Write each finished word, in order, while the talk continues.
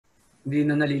Hindi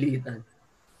na naliliitan.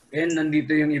 And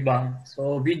nandito yung iba.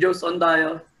 So, videos on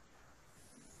tayo.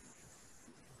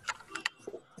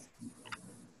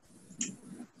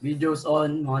 Videos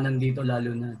on, mga nandito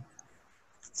lalo na.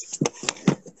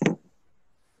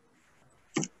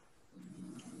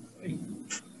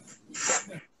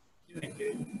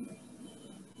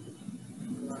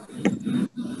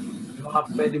 Mga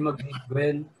pwede mag-read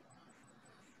Gwen,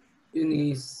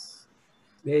 Eunice,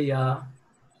 Bea.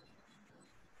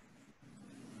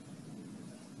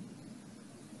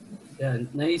 Yan.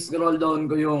 Na-scroll down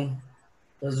ko yung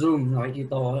sa Zoom.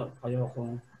 Nakikita ko kayo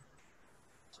kung.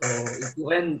 So, if you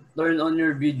can turn on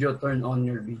your video, turn on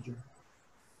your video.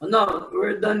 Now,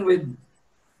 we're done with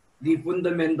the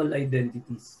fundamental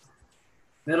identities.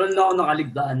 Meron na ako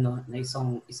nakaligtaan na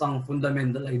isang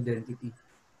fundamental identity.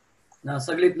 Na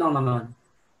saglit lang naman.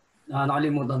 Na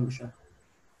nakalimutan ko siya.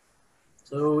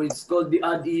 So, it's called the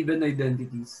odd-even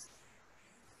identities.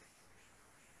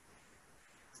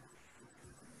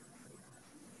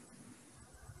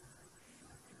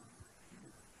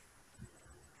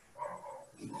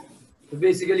 So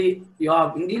basically, you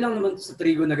have, hindi lang naman sa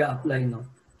trigo nag-a-apply, no?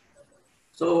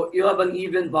 So, you have an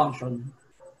even function.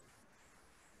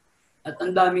 At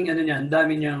ang daming ang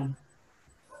daming niyang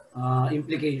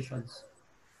implications.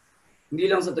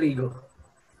 Hindi lang sa trigo.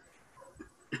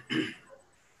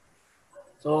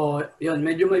 So, yun,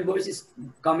 medyo my voice is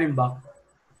coming back.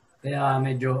 Kaya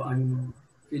medyo I'm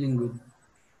feeling good.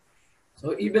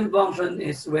 So, even function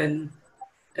is when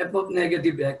f of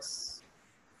negative x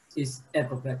is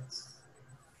f of x.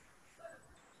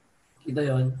 Kita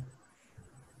yun.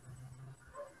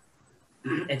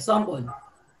 Example.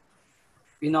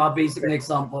 Pinaka-basic na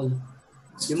example.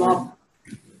 Yung mga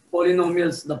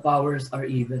polynomials, the powers are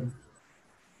even.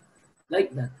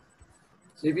 Like that.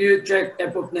 So if you check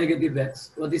f of negative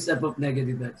x, what is f of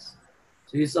negative x?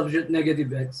 So you substitute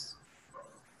negative x,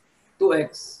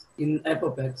 2x in f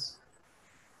of x.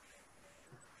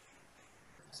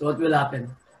 So what will happen?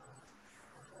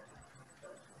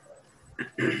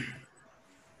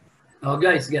 Oh,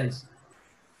 guys.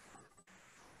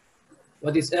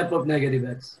 What is f of negative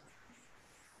x?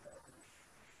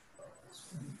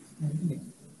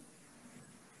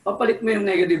 Papalit mo yung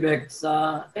negative x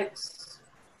sa x.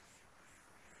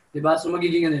 Diba? So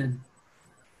magiging ano yan?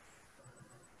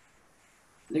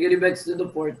 Negative x to the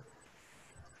fourth.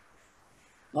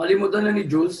 Nakalimutan na ni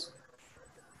Jules.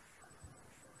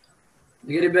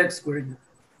 Negative x squared.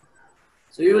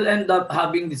 So you will end up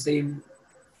having the same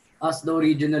as the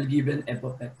original given f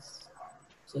of x.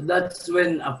 So that's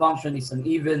when a function is an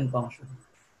even function.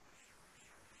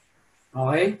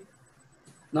 Okay?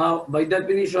 Now, by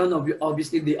definition,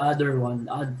 obviously the other one,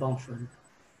 the odd function.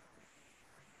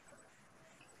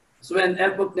 So when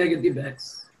f of negative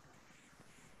x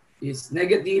is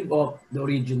negative of the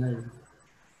original.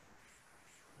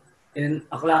 And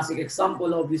a classic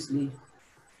example, obviously,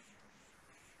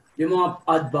 yung mga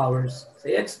odd powers.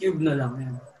 Say x cubed na lang.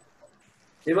 Yan.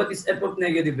 Say what is f of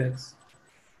negative x?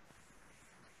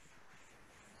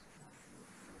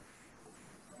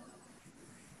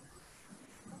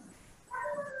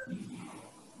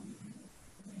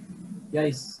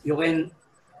 Guys, you can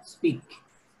speak.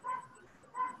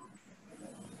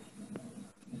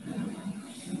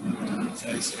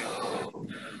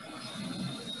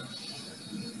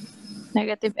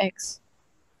 Negative x.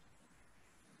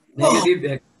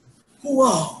 Negative x.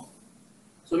 Wow!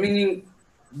 So meaning,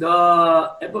 the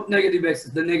f of negative x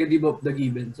is the negative of the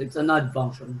given. So it's an odd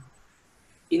function.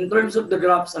 In terms of the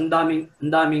graphs, ang daming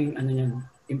ano yan,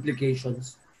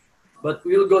 implications. But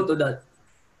we'll go to that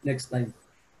next time.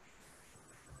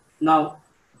 Now,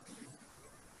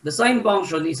 the sine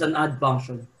function is an odd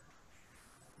function.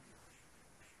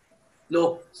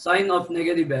 Look, sine of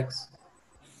negative x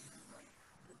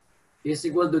is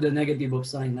equal to the negative of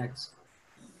sine x.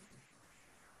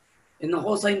 And the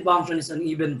cosine function is an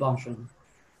even function.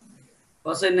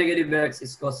 Cosine negative x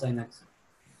is cosine x.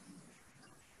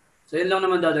 So yun lang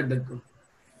naman dadagdag ko.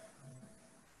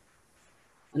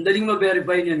 Ang daling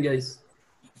ma-verify niyan, guys.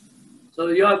 So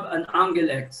you have an angle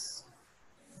x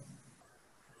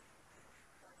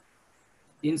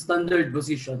in standard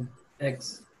position,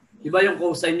 x. Diba yung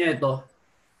cosine niya ito?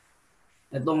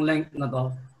 Itong length na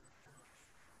to.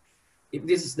 If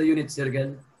this is the unit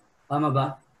circle, tama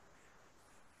ba?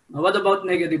 Now, what about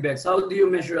negative x? How do you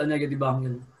measure a negative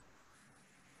angle?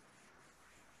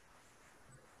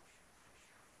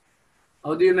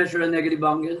 How do you measure a negative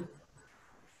angle?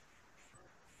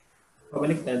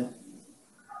 Pabaliktad.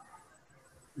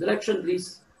 Direction,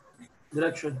 please.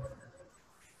 Direction.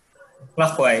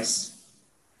 Clockwise.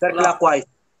 Sir, clockwise.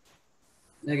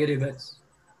 Negative x.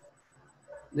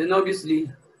 Then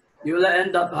obviously, you will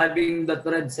end up having that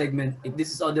red segment if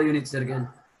this is other unit circle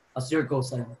as your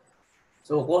cosine.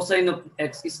 So cosine of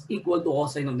x is equal to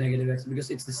cosine of negative x because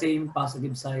it's the same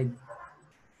positive side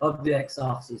of the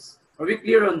x-axis. Are we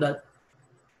clear on that?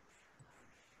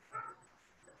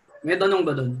 May tanong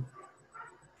ba dun?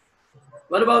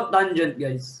 What about tangent,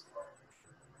 guys?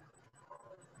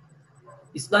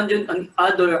 Is tangent an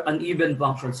odd or uneven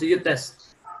function? So you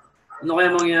test. Ano kaya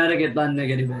mangyayari kay tan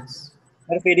negative x?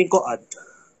 Pero feeling ko odd.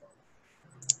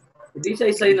 Hindi siya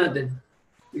isay natin.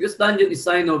 Because tangent is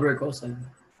sine over cosine.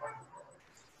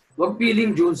 Huwag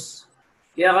feeling juice.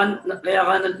 Kaya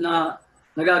ka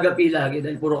nagagapi lagi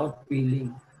dahil puro ka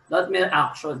feeling. That may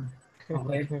action.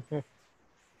 Okay?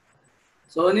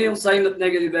 So ano yung sine of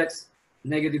negative x?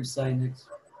 Negative sine x.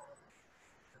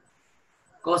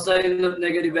 Cosine of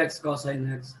negative x, cosine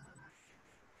x.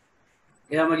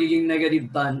 Kaya magiging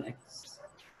negative tan x.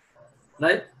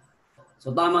 Right?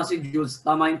 So tama si Jules.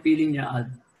 Tama yung feeling niya, add.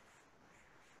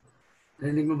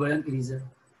 Narinig mo ba yan, Krisa?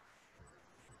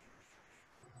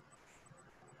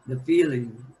 The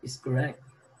feeling is correct.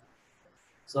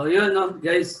 So yun, no,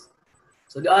 guys.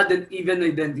 So the odd and even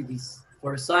identities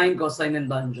for sine, cosine, and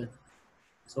tangent.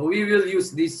 So we will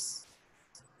use this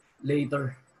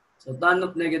later. So tan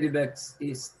of negative x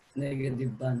is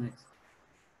negative tan x.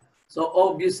 So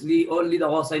obviously, only the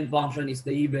cosine function is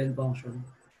the even function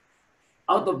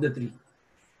out of the three.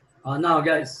 Now,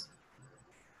 guys.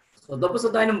 So tapos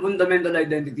na tayo ng fundamental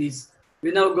identities.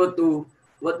 We now go to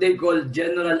what they call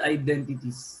general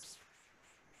identities.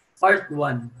 Part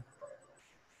 1.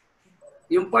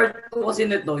 Yung part 2 kasi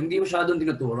nito, hindi masyadong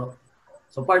tinuturo.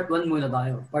 So part 1 muna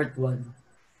tayo. Part 1.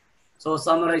 So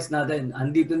summarize natin.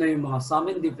 Andito na yung mga sum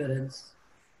and difference.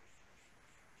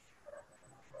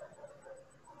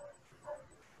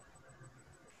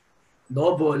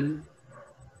 Double.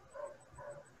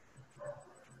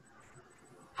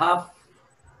 Half.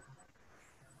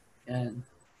 And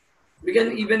we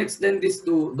can even extend this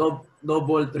to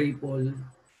double, triple.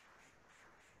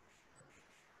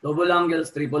 Double angles,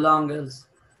 triple angles.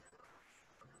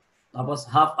 Tapos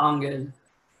half angle.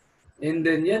 And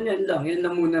then yan lang. Yan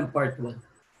lang muna ang part 1.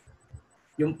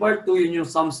 Yung part 2, yun yung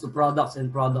sums to products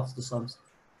and products to sums.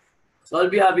 So I'll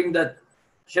be having that,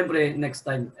 syempre, next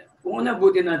time. Kung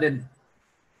nabutin natin,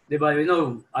 di ba, you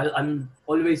know, I'm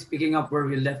always picking up where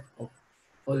we left off.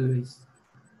 Always.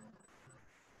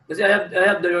 Kasi I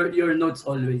have your notes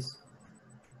always.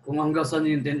 Kung hanggang saan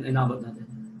yung inabot natin.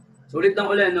 So ulit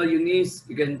lang ulit, no, Eunice,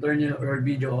 you can turn your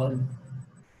video on.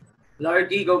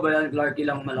 Clarky, ikaw ba yan? Clarky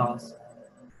lang malakas.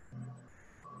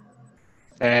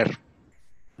 Sir.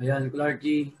 Ayan,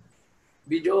 Clarky.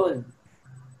 Video on.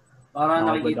 Para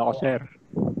nakikita ako, sir.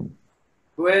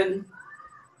 Gwen.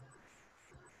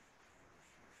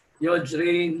 Yodge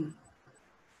Rain.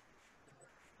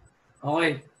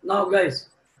 Okay. Now, guys.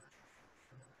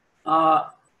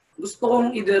 Gusto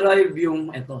kong i-derive yung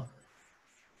ito.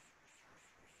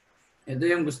 Ito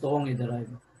yung gusto kong i-derive.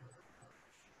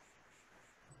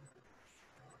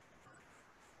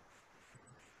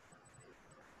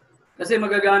 Kasi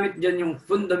magagamit dyan yung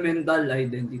fundamental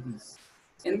identities.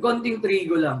 And konting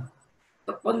trigo lang.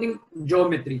 Konting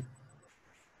geometry.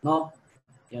 No?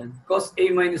 Yan. Cos A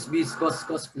minus B is cos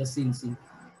plus sin C.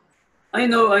 I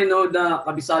know na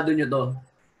kabisado nyo to.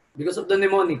 Because of the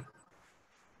mnemonic.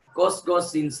 Cos,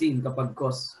 sin kapag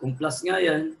cos. Kung plus nga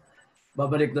yan,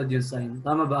 babaliktad yung sign.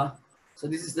 Tama ba? So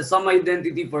this is the sum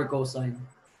identity for cosine.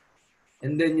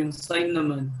 And then yung sign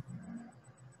naman,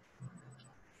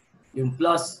 yung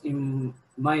plus, yung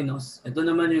minus. Ito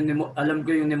naman yung, alam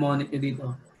ko yung mnemonic nyo dito.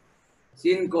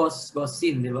 Sin, cos,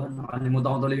 sin, di ba? Nakalimutan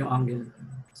ko tuloy yung angle.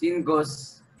 Sin,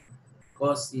 cos,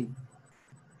 sin.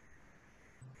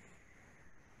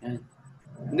 Yan.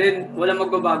 And then, walang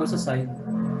magbabago sa sign.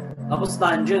 Tapos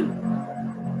tangent.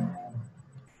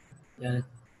 Yan.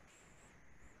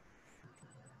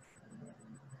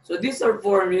 So these are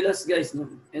formulas, guys. No?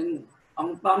 And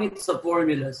ang pangit sa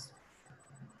formulas,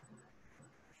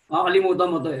 makakalimutan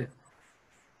mo to eh.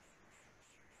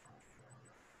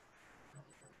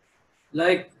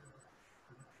 Like,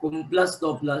 kung plus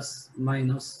to plus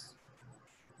minus,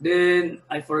 then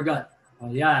I forgot.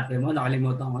 Oh yeah, mo,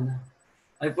 nakalimutan ko na.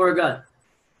 I forgot.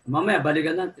 Mamaya,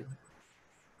 balikan natin.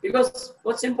 Because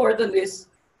what's important is,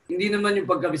 hindi naman yung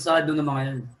pagkabisado ng mga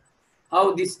yan.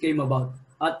 How this came about.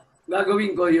 At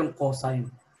gagawin ko yung cosine.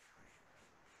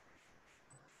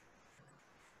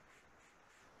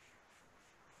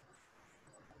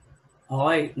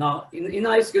 Okay, now,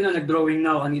 inayos ko na, nag-drawing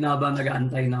na ako. Kanina ba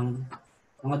nag-aantay ng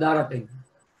mga darating.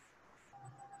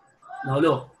 Now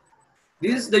look,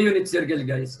 this is the unit circle,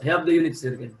 guys. I have the unit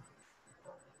circle.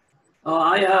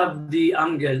 I have the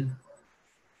angle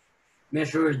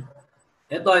measured.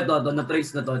 Ito,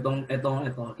 na-trace na to.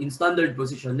 Ito. In standard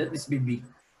position, let this be B.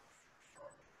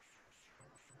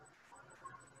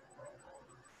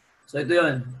 So ito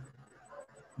yun.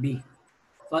 B.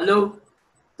 Follow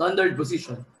standard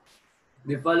position.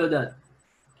 We follow that.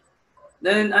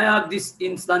 Then I have this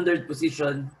in standard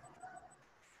position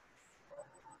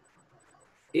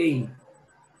A.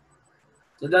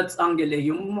 So that's angle A.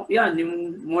 Yung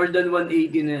more than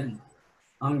 180 na yan.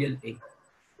 Angle A.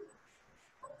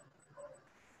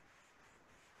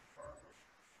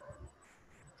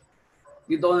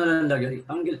 Dito ko na lang lagay.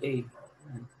 Angle A.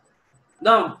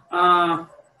 Now,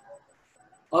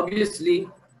 obviously,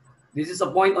 this is a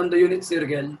point on the unit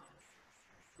circle.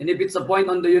 And if it's a point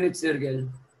on the unit circle,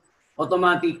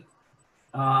 automatic,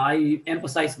 I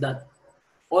emphasize that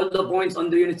all the points on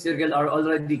the unit circle are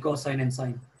already cosine and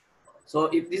sine. So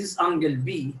if this is angle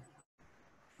B,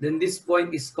 then this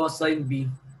point is cosine B.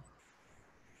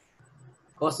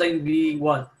 Cosine B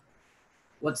what?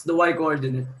 What's the y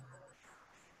coordinate?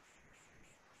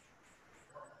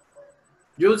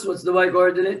 Jules, what's the y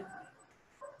coordinate?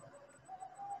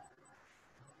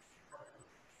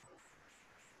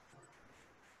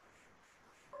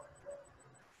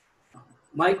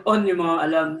 Mic on yung mga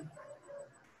alam.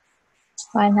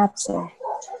 1/2, sir.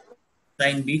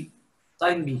 Sin B.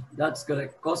 Sin B, that's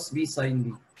correct. Cos B, sin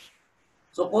B.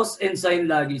 So cos and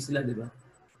sin lagi sila, di ba?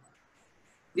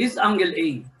 This is angle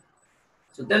A.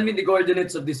 So tell me the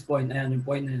coordinates of this point. Ayan, yung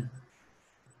point na yan.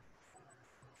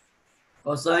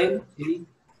 Cosine A.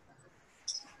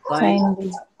 Sin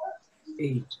B. A.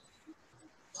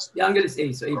 The angle is A,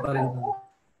 so A pa rin.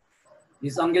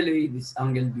 This angle A, this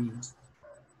angle B.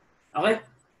 Okay?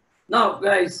 Now,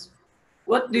 guys,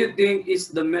 what do you think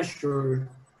is the measure?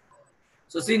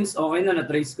 So since okay na,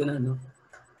 na-trace ko na, no?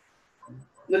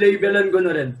 Na-labelan ko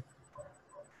na rin.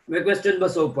 May question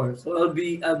ba so far? So I'll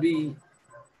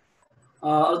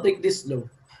take this slow.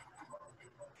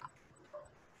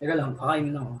 Teka lang,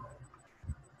 kakainin ako.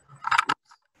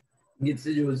 Ngit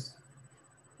si Jules.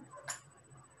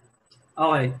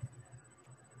 Okay.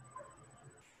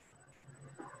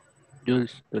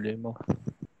 Jules, tuloy mo.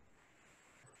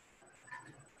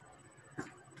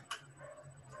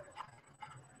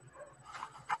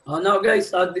 Now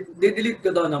guys, delete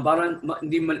ko to na para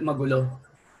hindi magulo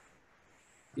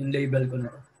yung label ko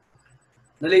na.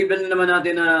 Na-label na naman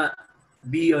natin na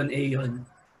B on A on.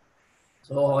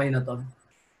 So okay na to.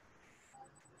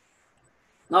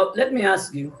 Now let me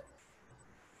ask you,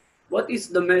 what is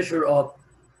the measure of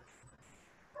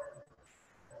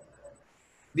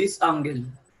this angle?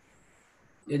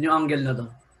 Yan yung angle na to.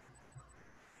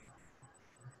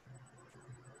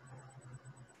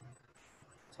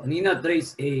 So, kanina,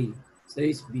 trace A,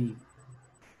 trace B.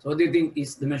 So, what do you think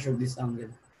is the measure of this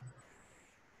angle?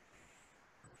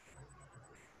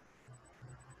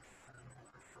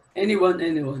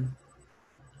 Anyone?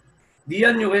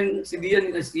 Dian, si Dian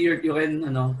is here, you can,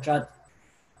 chat.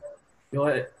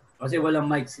 Kasi walang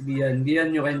mic si Dian.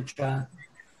 Dian, you can chat.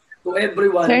 To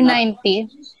everyone. Sir, 90.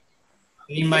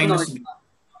 A minus B.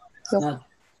 Not.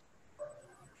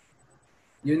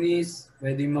 Eunice,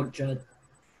 pwede mag-chat.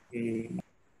 A.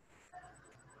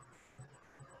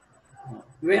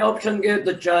 May option kayo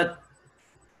to chat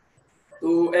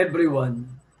to everyone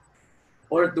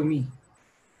or to me.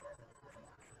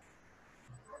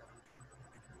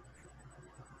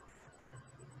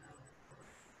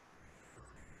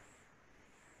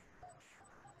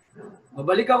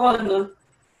 Mabalik ako,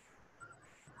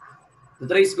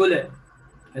 To-trace ko ulit.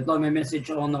 Ito, may message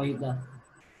ako nakita.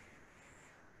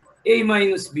 A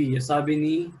minus B. Sabi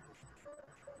ni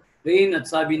Rain at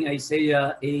sabi ni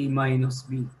Isaiah, A minus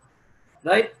B.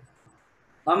 Right?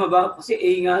 Tama ba? Kasi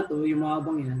A nga to, yung mga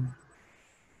abang yan.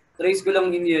 Trace ko lang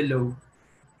in yellow.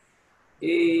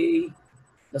 A,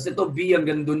 tapos ito B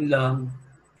hanggang dun lang.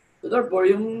 So therefore,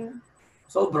 yung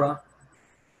sobra,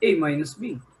 A minus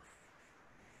B.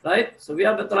 Right? So we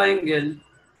have a triangle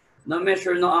na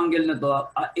measure ng angle na to,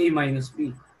 A minus B.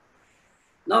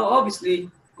 Now, obviously,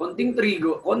 konting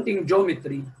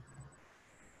geometry,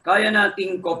 kaya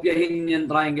nating kopyahin yung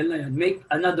triangle na yan. Make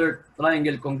another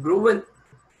triangle congruent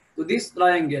to this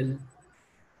triangle.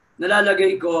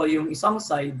 Nalalagay ko yung isang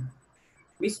side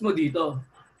mismo dito.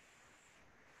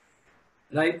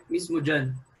 Right? Mismo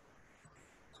dyan.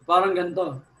 So, parang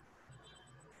ganito.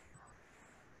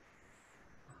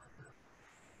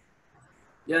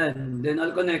 Yan. Then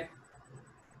I'll connect.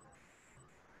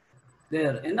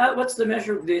 There. And what's the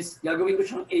measure of this? Gagawin ko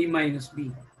siyang A minus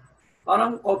B.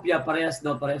 Parang kopya, parehas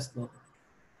no.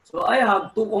 So I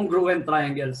have two congruent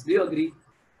triangles. Do you agree?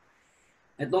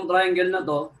 Itong triangle na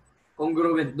to,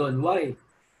 congruent doon. Why?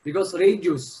 Because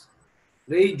radius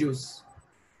radius,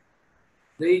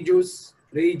 radius,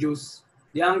 radius.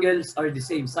 The angles are the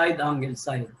same, side angle,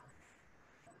 side.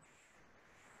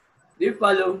 Do you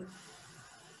follow?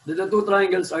 The two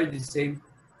triangles are the same,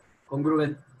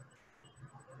 congruent.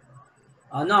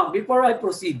 Now, before I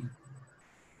proceed,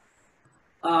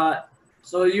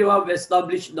 so you have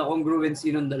established the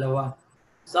congruency ng dalawa.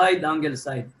 Side, angle,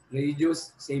 side.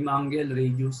 Radius, same angle,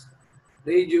 radius.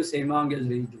 Radius, same angle,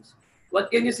 radius.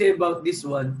 What can you say about this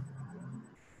one?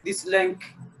 This length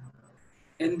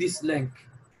and this length.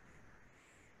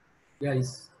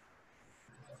 Guys.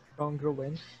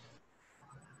 Congruent.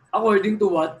 According to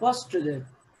what postulate?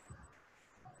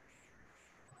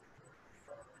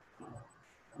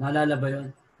 Naalala ba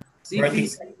yun?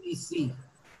 CP and EC.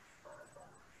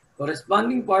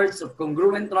 Corresponding parts of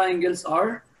congruent triangles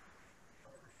are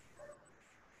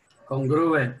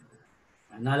congruent.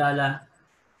 Naalala?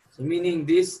 So meaning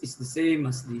this is the same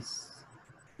as this.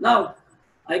 Now,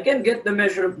 I can get the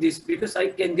measure of this because I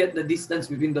can get the distance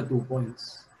between the 2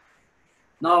 points.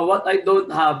 Now, what I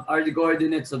don't have are the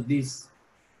coordinates of this.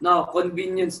 Now,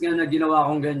 convenience nga na ginawa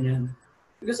kong ganyan.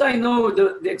 Because I know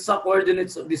the exact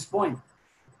coordinates of this point.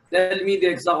 Tell me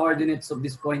the exact coordinates of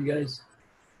this point, guys.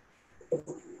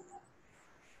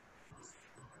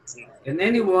 Can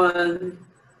anyone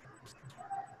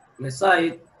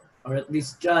recite or at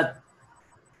least chat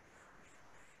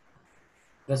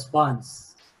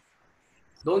response?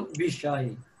 Don't be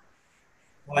shy.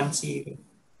 1-0.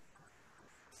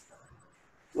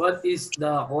 What is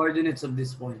the coordinates of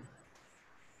this point?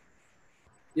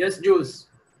 Yes,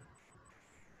 Juice.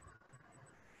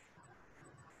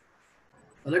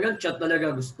 Talagang chat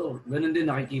talaga gusto. Ganun din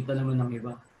nakikita naman ng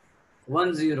iba.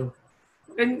 1-0.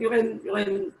 You can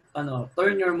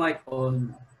turn your mic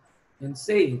on and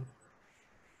say it.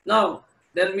 Now,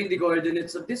 tell me the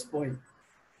coordinates of this point.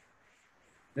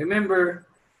 Remember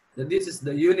that this is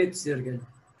the unit circle.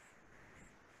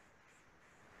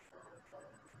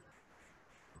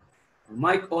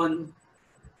 Mic on.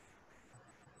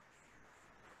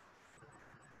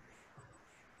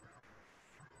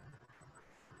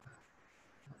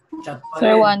 Chat pa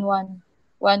Sir, rin. 1-1.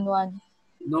 1-1.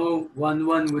 No,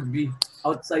 1-1 would be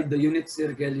outside the unit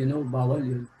circle, you know, bawal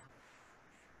yun.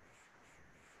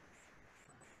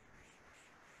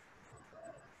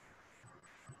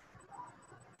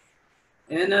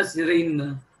 Ayan na si Rain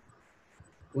na.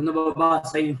 Kung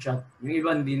nababasa yung chat. Yung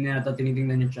iba hindi na yata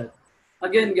tinitingnan yung chat.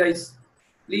 Again guys,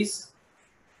 please,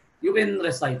 you can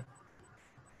recite.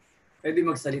 Pwede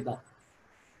magsalita.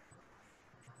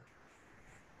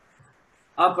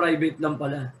 Private lang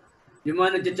pala. Yung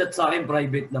mga nag-chat sa akin,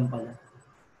 private lang pala.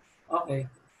 Okay.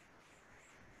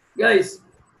 Guys,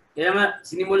 kaya nga,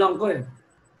 sinimulan ko eh.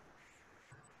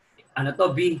 Ano to?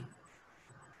 B.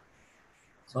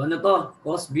 So ano to?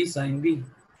 Cos B, sin B.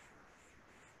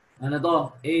 Ano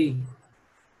to? A.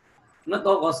 Ano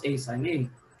to? Cos A, sin A.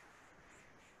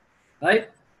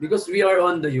 Right? Because we are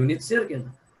on the unit circle.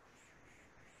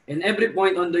 And every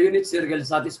point on the unit circle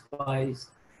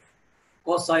satisfies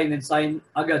cosine and sine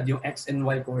agad yung x and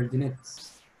y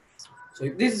coordinates. So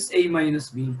if this is A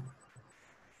minus B,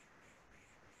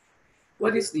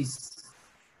 what is this?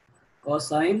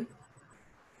 Cosine,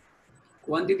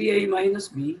 quantity A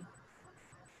minus B,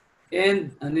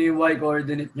 and ano yung y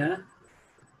coordinate niya?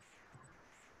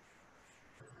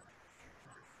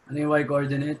 Ano yung y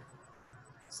coordinate?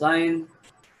 Sine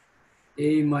A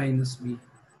minus B.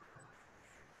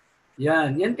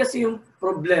 Yan. Yan kasi yung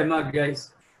problema,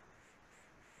 guys.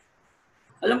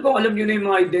 Alam nyo na yung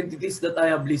mga identities that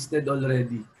I have listed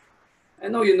already. I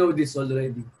know you know this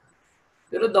already.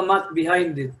 Pero the math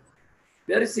behind it,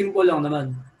 very simple lang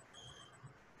naman.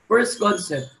 First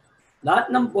concept,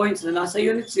 lahat ng points na nasa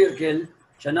unit circle,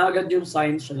 siya na agad yung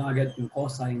sine, siya na agad yung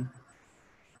cosine.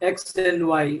 X and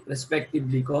Y,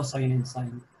 respectively, cosine and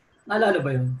sine. Naalala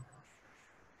ba yun?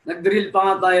 Nag-drill pa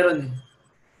nga tayo ron eh.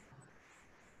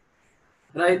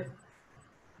 Right?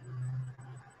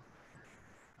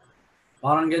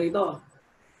 Parang ganito.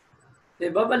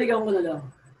 Babalikan ko na lang.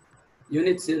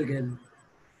 Unit circle.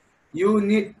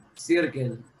 Unit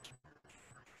circle.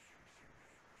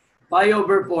 Pi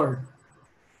over 4.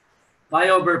 Pi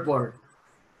over 4.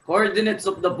 Coordinates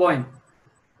of the point.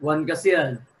 1 kasi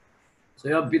yan. So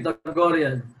you have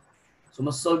Pythagorean. So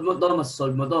mas solve mo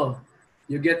to.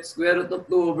 You get square root of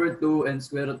 2 over 2 and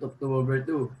square root of 2 over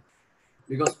 2.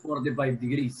 Because 45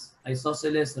 degrees.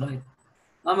 Isosceles, right?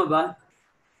 Tama ba?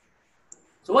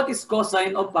 So what is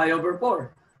cosine of pi over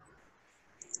 4?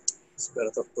 Square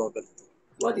root of 2 over 2.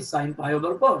 What is sine pi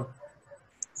over 4?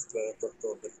 Square root of 2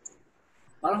 over 2.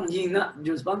 Parang hina,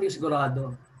 Diyos, parang di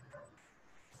sigurado.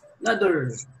 Another.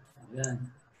 Ayan.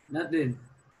 Natin.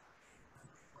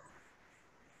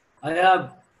 I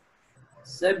have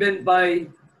 7 pi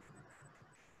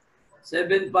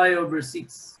over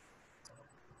 6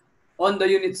 on the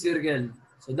unit circle.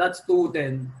 So that's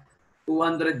 210,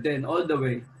 210 all the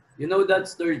way. You know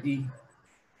that's 30.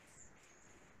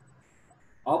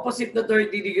 Opposite the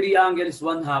 30-degree angle is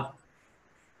 1/2.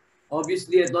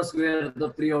 Obviously, it was square root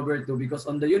of 3 over 2 because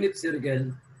on the unit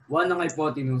circle, 1 ang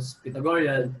hypotenuse,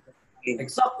 Pythagorean.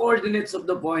 Exact coordinates of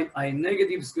the point ay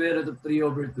negative square root of 3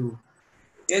 over 2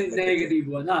 and negative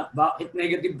 1/2. Bakit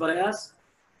negative parehas?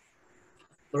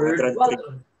 Third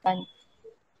quadrant.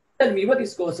 Tell me, what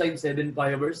is cosine 7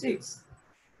 pi over 6?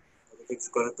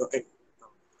 Square root of 8.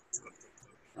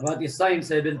 What is sine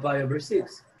 7 pi over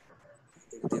 6?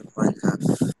 Negative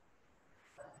 1/2.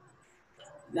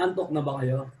 Nantok na ba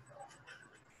kayo?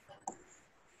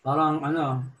 Parang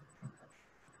ano,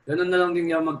 ganun na lang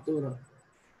din yung magturo.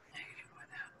 Negative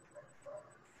 1/2.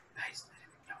 Guys,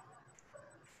 narinig niyo.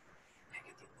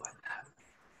 Negative 1/2.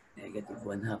 Negative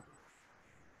 1/2.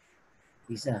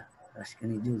 Isa, rush ka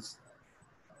ni Jules.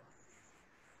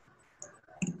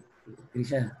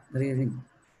 Risha,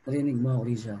 narinig mo ako,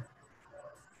 Risha.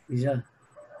 Risha,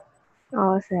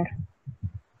 Oo, sir.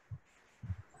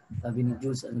 sabi ni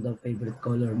Jules, ano daw favorite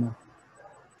color mo?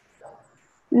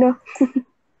 No.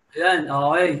 Ayan,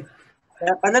 okay.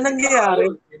 Ano nangyayari?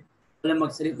 Wala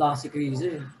magsalita si Chris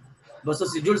eh. Basta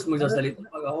si Jules magsasalita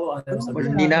pag ako. Ayaw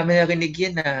sabihin. Hindi namin narinig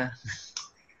yan ah.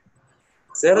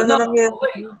 Sir, ano nangyayari?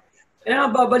 Okay. Kaya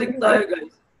babalik tayo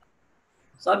guys.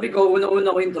 Sabi ko,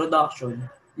 una-una ko introduction.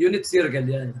 Unit circle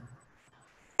yan.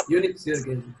 Unit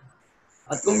circle.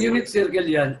 At kung unit circle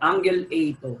yan, angle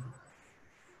A to.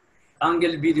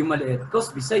 Angle B yung maliit. Cos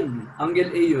B sin B.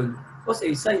 Angle A yun. Cos A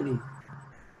sin A.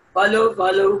 Follow.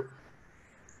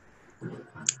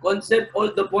 Concept,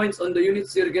 all the points on the unit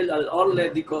circle are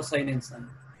already cosine and sine.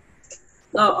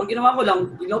 Now, ang ginawa ko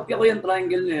lang, inopya ko yung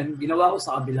triangle na yan, ginawa ko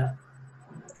sa kabila.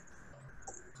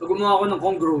 So, gumawa ko ng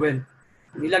congruent.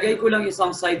 Nilagay ko lang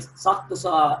isang side sakto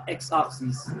sa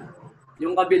x-axis.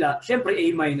 Yung kabila, syempre A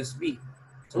minus B.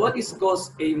 So, what is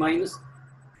cos A minus?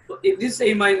 If this is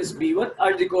A minus B, what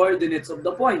are the coordinates of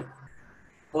the point?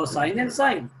 Cosine and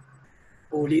sine.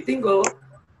 Ulitin ko,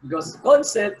 because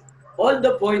concept, all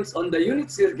the points on the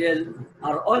unit circle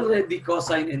are already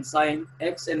cosine and sine,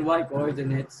 x and y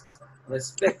coordinates,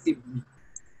 respectively.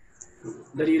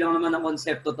 Dali lang naman ang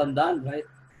konsepto tandaan, right?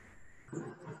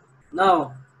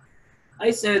 Now,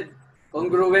 I said,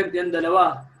 congruent yan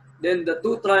dalawa. Then the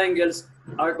two triangles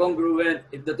are congruent.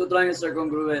 If the two triangles are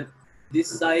congruent, this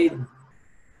side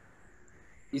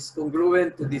is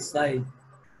congruent to this side.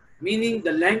 Meaning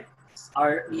the lengths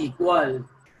are equal.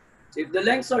 So if the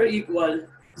lengths are equal,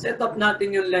 set up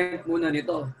natin yung length muna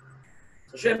nito.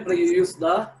 So syempre, you use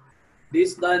the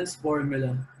distance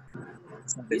formula.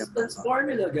 Distance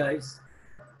formula, guys.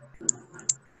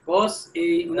 Cos A,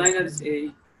 unahin natin A.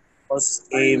 Cos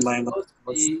A minus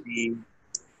cos B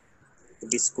to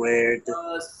be squared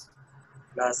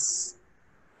plus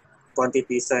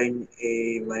quantity sin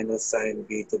A minus sin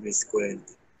B to be squared.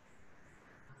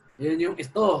 Yan yung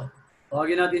ito.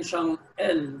 Tawagin natin siyang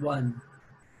L1.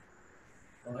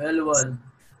 O, L1.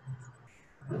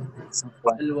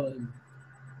 L1.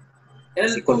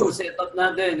 L2, set up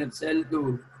natin. It's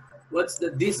L2. What's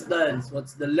the distance?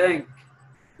 What's the length?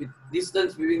 With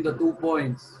distance between the 2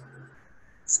 points.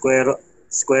 Square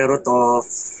root of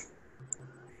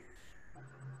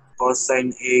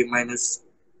cosine A minus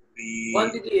B.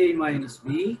 Quantity A minus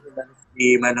B.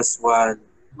 B minus 1.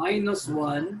 Minus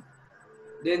 1.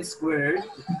 Then squared.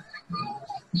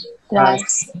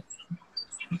 Plus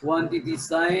Quantity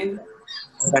sine.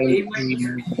 Sin A minus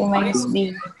B. A minus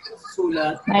B.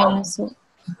 Sulat. Minus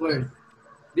Squared.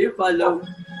 Do you follow?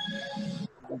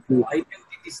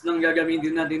 Identities lang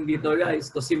gagamitin natin dito guys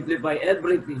to simplify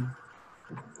everything.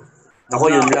 Ako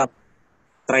yun lang.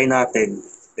 Try natin.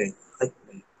 Okay.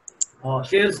 Oh,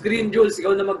 share screen, Jules.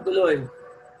 Ikaw na magtuloy.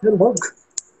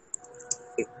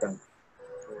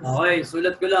 Okay,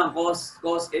 sulat ko lang. Cos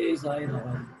A sine.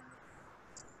 Okay.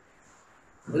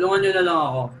 Tulungan nyo na lang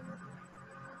ako.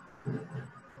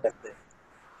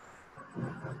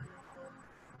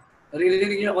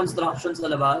 Naririnig niyo yung construction sa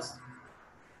labas?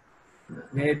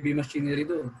 May heavy machinery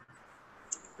to.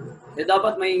 Eh,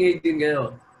 dapat maingay din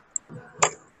kayo.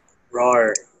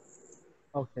 Roar.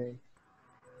 Okay.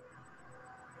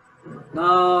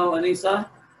 Now, ano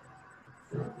isa?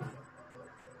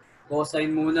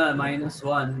 Cosine muna, minus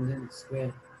 1, and then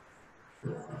square.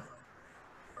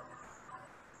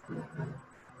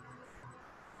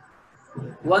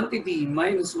 Quantity,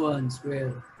 minus 1,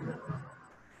 square.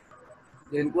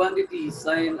 Then quantity,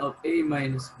 sine of A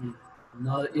minus B.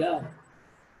 Now, yeah.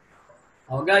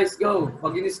 Oh, guys, go.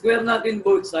 Pag in-square natin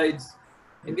both sides,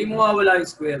 hindi mo mawawala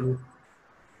yung square root.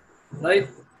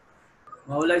 Right?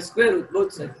 Mawawala yung square root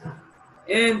both sides.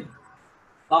 And,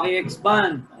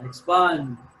 paki-expand.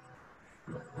 Expand.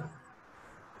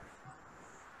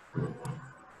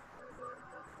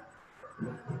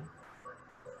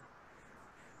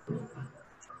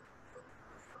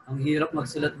 Ang hirap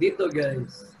magsulat dito,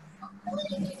 guys.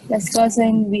 Plus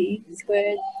cosine B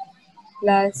squared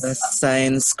plus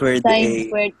Sine squared sine A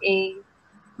squared A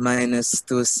minus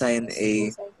 2 sine A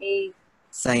cosine A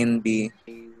sine B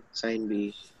Sin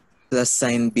B. plus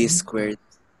sine B squared.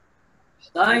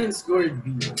 Sine squared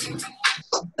B.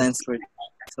 Sine squared.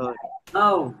 So,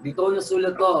 Now, dito ko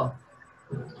nasulat to.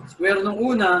 Square nung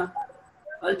una,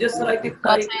 I'll just write it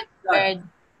right. cosine squared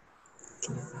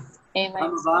A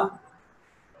Tama minus ba?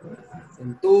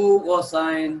 And 2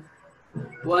 cosine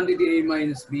quantity A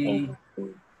minus B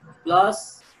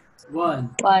plus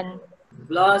 1 1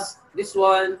 plus this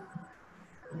one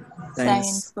sine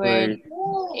squared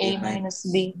A minus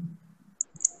B.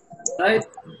 right?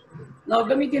 Now,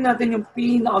 gamitin natin yung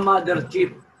pinaka-mother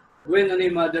chip. When ano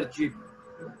yung mother chip?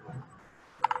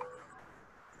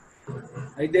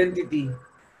 Identity.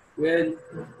 When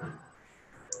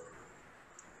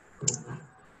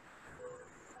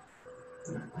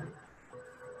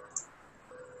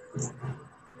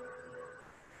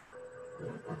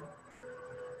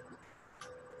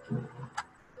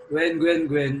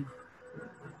Gwen.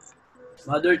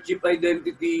 Mother chip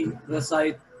identity,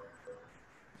 recite.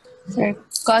 Sir,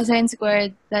 cosine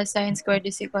squared plus sine squared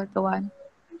is equal to 1.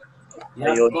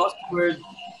 Yeah, Ayun. cos squared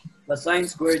plus sine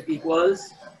squared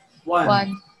equals 1.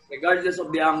 1. Regardless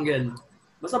of the angle.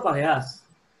 Basta parehas.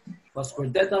 Cos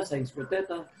squared theta, sine squared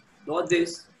theta. Look at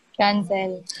this.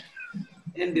 Cancel.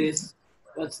 And this.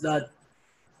 What's that?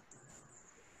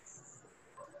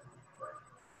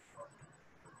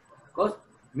 Cos,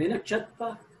 may nag-chat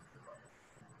pa.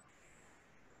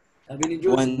 Sabi ni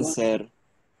Jules, 1 sir.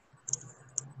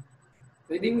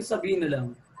 pwedeng sabihin na lang.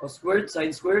 Cos squared,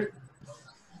 sine squared.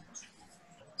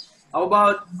 How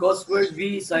about cos squared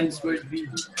V, sine squared V?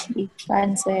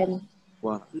 Cancel.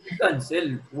 1.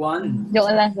 Cancel. 1.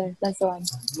 Joke lang, sir. Plus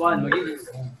 1. 1. Magiging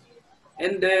 1.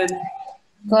 And then,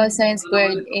 Cosine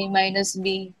squared A minus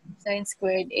B. Sine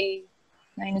squared A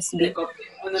minus B. copy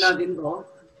muna natin to.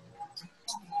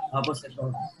 Tapos ito.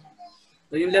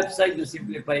 So, yung left side,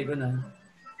 simplify ko na.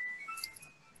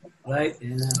 Right?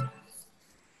 Ayan na.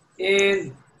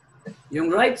 And, yung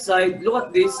right side, look at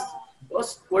this.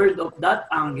 Cos squared of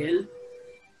that angle,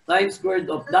 sine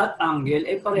squared of that angle,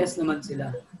 eh parehas naman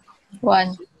sila.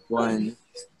 1. 1.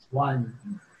 1.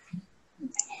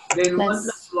 Then, 1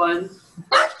 plus 1,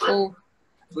 2.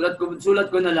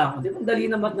 sulat ko na lang. Di ba, dali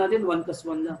na math natin, 1 plus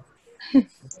 1 lang.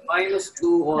 Minus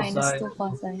 2 Minus cosine 2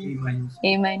 cosine A minus.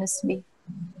 A minus B.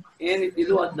 And if you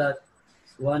look at that,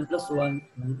 1 plus 1,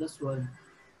 1 plus 1.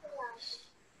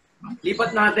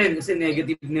 Lipat natin kasi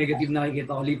negative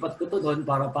nakikita ko. Lipat ko to doon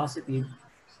para positive.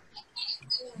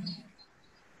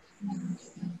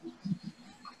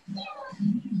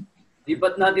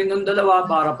 Lipat natin ng dalawa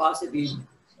para positive.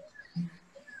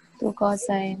 2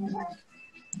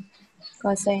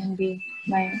 cosine B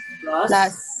minus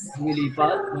Plus,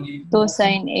 nilipat. 2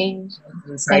 sine A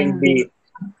Sine B.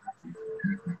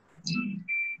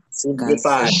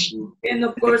 Simplify. And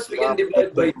of course, we can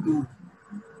divide by 2.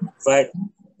 Right.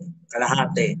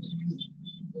 Kalahati.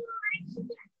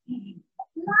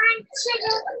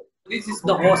 This is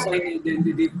the cosine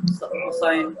identity,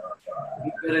 cosine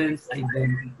difference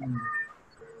identity.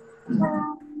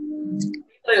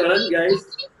 Ito yun, guys.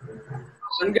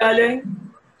 Ang galing?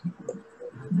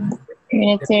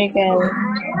 unit circle.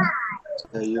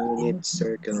 The unit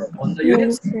circle. On the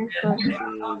unit Circle.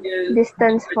 angle,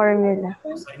 Distance formula.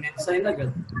 Sine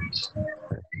agad.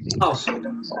 Now,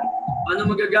 paano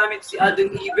magagamit si add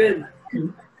and even?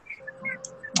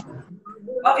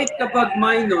 Bakit kapag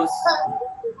minus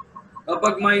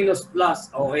plus,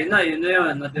 okay na, yun na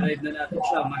yun, na-derive na natin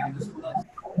siya, minus plus.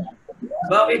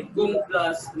 Bakit kung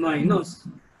plus, minus?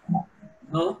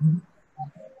 No?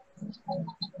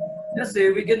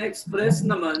 Kasi we can express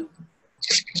naman,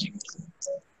 we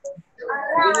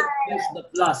can express the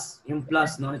plus, yung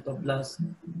plus, no? Ito plus,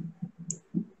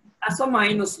 as a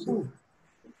minus 2.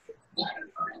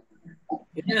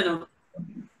 Yan, no?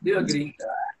 Do you agree?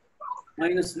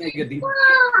 Minus negative.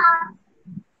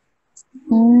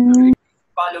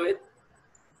 Follow it.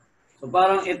 So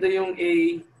parang ito yung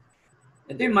A.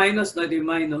 Ito yung minus, no? Ito yung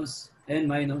minus. And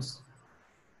minus.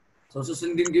 So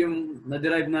susundin ko yung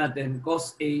na-derive natin.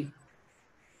 Cos A.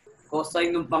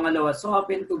 Cosine ng pangalawa. So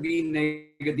happen to be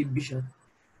negative B siya.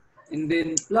 And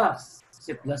then plus.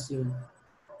 Kasi plus yun.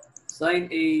 Sine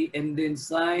A, and then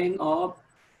sine of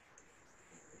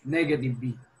negative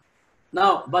B.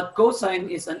 Now, but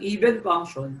cosine is an even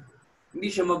function,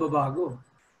 hindi siya mababago.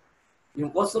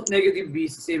 Yung cos of negative B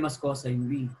is the same as cosine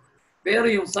B. Pero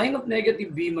yung sine of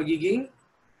negative B magiging,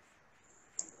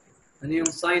 ano yung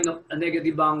sine of a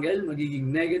negative angle? Magiging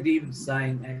negative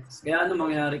sine X. Kaya ano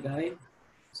mangyayari kay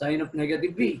sine of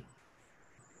negative B?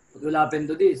 What will happen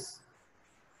to this?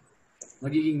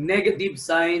 Magiging negative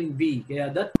sine B. Kaya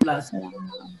that plus will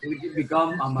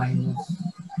become a minus.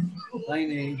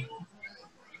 Sine A,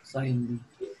 sine B.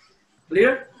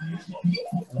 Clear?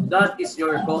 So that is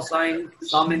your cosine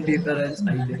sum and difference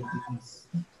identities.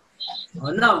 So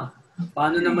now,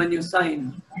 paano naman yung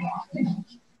sine?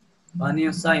 Paano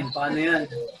yung sine? Paano yan?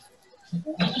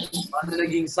 Paano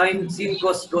naging sine, sin,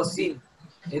 cos, sin?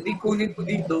 E di kunin ko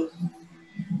dito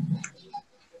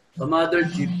sa mother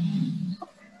chip.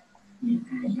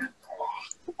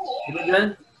 Diba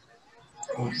dyan?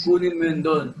 Kunin mo yun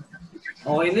doon.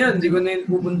 Okay na yun, hindi ko na yun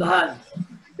pupuntahan.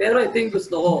 Pero ito yung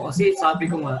gusto ko. Kasi sabi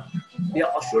ko nga, di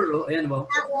ako sure, oh. Ayan ba?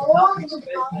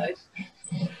 Right?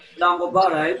 Lang ko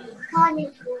ba, right?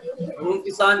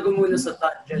 Umpisahan ko muna sa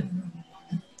tangent.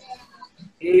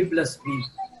 A plus B.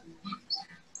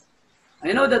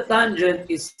 I know the tangent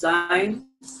is sine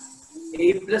A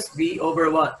plus B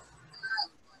over what?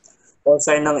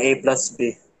 Cosine ng A plus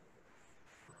B.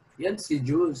 Yan si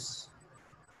Jules.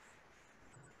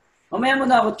 Mamaya mo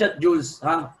na ako chat, Jules.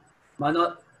 Ha?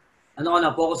 Ano ka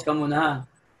na? Focus ka muna, ha?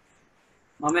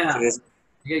 Mamaya. Sige.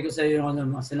 Bigay ko sa iyo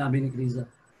yung mga sinabi ni Criza.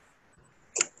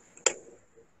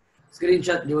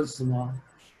 Screenshot, Jules. Mo.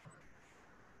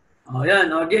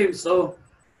 Yan. Game. So,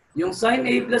 yung sine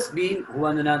A plus B,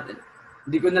 kuha na natin.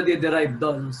 Hindi ko na derive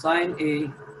doon. Sine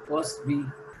A cos B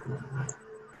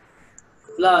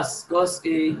plus cos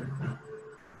A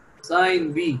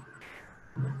sine B.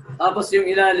 Tapos yung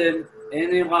ilalim,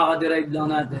 ano yung kaka-derive lang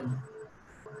natin?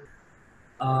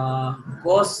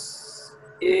 Cos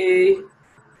A,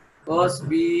 cos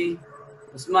B,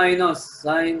 plus minus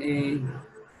sine A,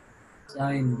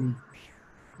 sine B.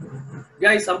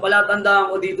 Guys, ang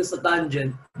palatandaan ko dito sa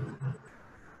tangent,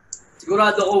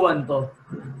 sigurado ko 1 to.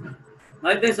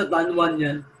 Nakita sa tan 1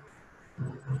 yan.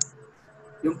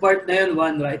 Yung part na yun,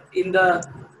 1, right? In the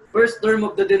first term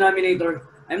of the denominator,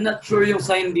 I'm not sure yung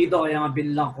sign dito, kaya nga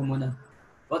binlang ko muna.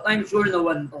 But I'm sure na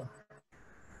 1 to.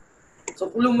 So,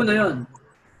 kulong mo na yun.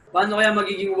 Paano kaya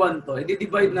magiging 1 to?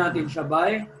 I-divide natin siya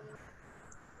by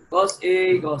cos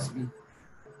A, cos B.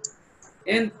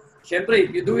 And, syempre,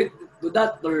 if you do it to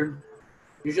that term,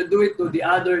 you should do it to the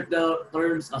other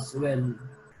terms as well.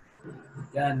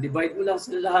 Yan, divide mo lang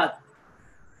sila lahat.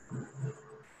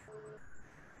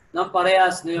 Nang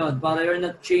parehas na yun, para you're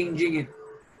not changing it.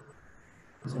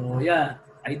 So, yeah.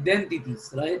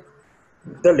 Identities, right?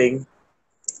 Galing.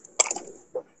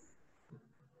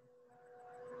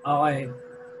 Okay.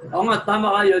 Oo nga,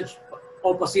 tama kayo.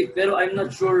 Opposite. Pero I'm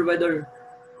not sure whether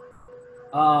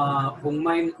kung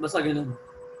may, basta ganun.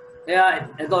 Kaya,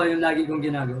 ito yung lagi kong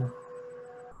ginagawa.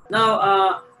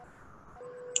 Now,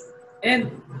 and,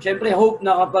 syempre, hope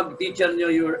na kapag teacher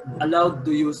nyo, you're allowed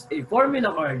to use a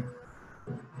formula card.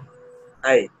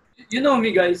 Ay. You know me,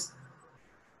 guys.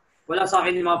 Wala sa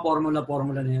akin yung mga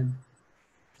formula na yan.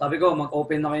 Sabi ko,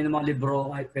 mag-open na kayo ng mga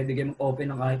libro, kahit pwede kayo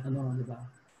mag-open ng kahit ano, di ba?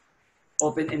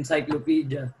 Open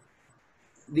encyclopedia.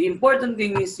 The important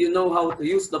thing is you know how to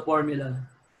use the formula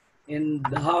and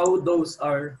how those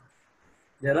are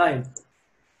derived.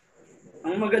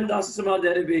 Ang maganda kasi sa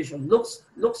mga derivation, looks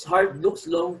hard, looks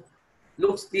long,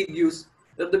 looks tedious,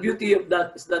 but the beauty of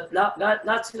that is that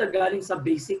lahat sila galing sa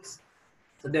basics,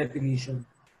 sa definition.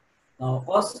 Now,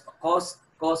 cos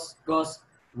 1.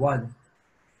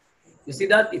 You see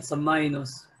that? It's a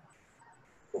minus.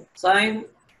 Sine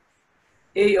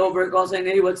A over cosine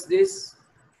A, what's this?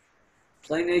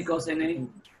 Sine A, cosine A.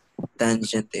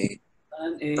 Tangent A.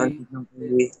 Tan A. Tangent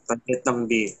ng B. Tan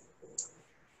B.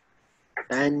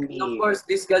 And of course,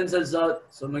 this cancels out.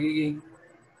 So, magiging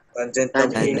Tangent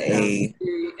ng Tan B. A.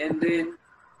 and then,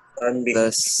 Tan B.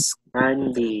 Plus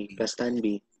Tan B. Plus tan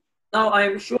B. now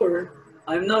I'm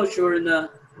now sure na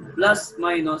plus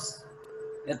minus,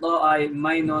 ito ay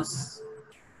minus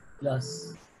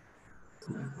plus.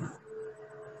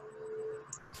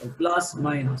 So, plus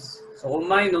minus. So, kung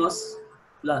minus,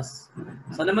 plus.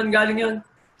 Saan naman galing yun?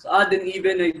 So, odd and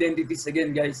even identities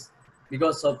again, guys.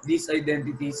 Because of these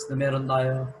identities na meron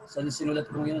tayo. Saan sinulat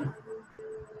ko yan?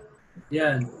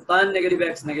 Yan. Tan, negative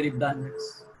x, negative tan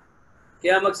x.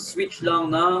 Kaya mag-switch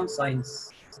lang ng signs.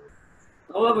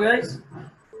 Ako ba, guys?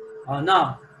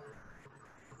 Now,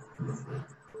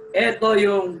 ito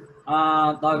yung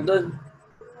tawag doon,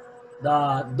 the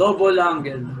double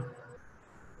angle.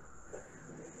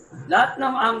 Lahat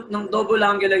ng double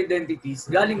angle identities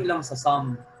galing lang sa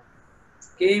sum.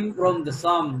 Came from the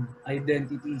sum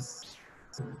identities.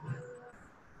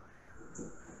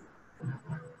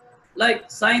 Like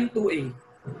sine 2a.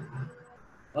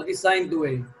 What is sine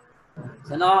 2a?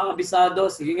 Sa nakakabisado,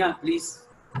 sige nga, please.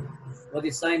 What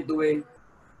is sine 2a?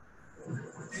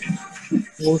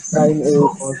 Cosine A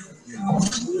cos.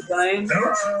 Cosine.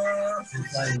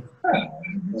 Cosine.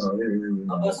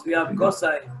 Tapos we have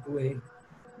cosine 2a.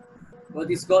 What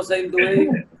is cosine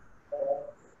 2a?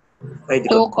 Ay, di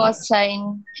 2 ko.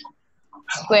 cosine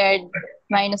squared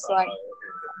minus 1.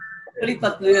 Actually,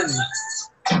 tatlo yan eh.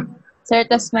 Sir,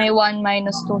 tas may 1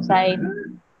 minus 2 sine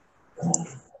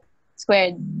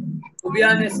squared. To be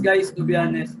honest, guys,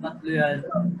 tatlo yan.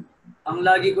 Ang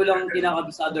lagi ko lang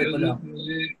kinakabisado, ito lang.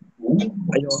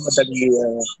 Ayaw madali.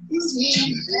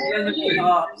 Yan yung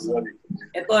kinakabisado.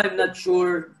 Ito, I'm not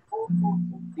sure.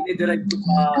 Dinidirect ko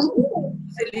pa.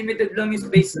 Kasi limited lang yung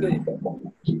space ko eh.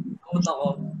 Out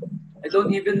ako. I don't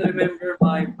even remember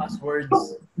my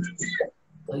passwords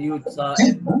sa YouTube, sa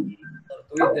FB, sa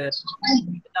Twitter.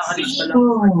 Nakalista lang.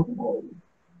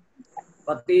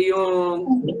 Pati yung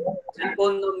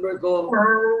cellphone number ko,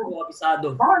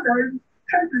 kabisado.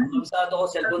 Kabisado ko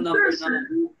cellphone number na.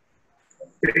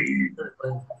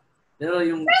 Pero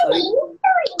yung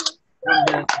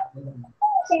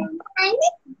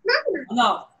ano,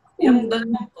 yung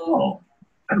dalawang to,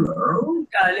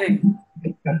 galing.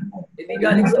 Hindi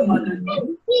galing sa mother.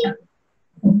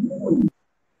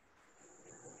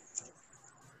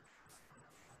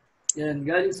 Yan,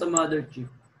 galing sa mother chip.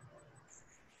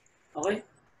 Okay?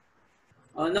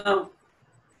 Now,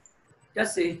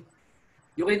 kasi,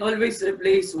 you can always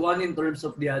replace one in terms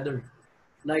of the other.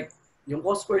 Like, yung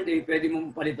cos squared A, pwede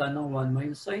mong palitan ng 1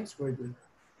 minus sine squared A.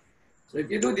 So if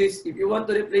you do this, if you want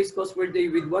to replace cos squared A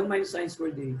with 1 minus sine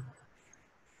squared A,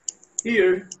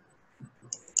 here,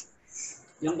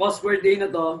 yung cos squared A na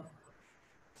to,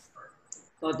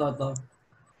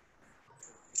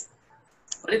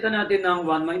 palitan natin ng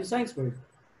 1 minus sine squared.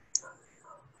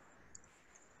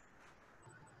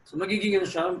 So magiging ano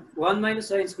siya, 1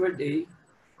 minus sine squared A,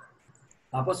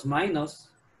 tapos minus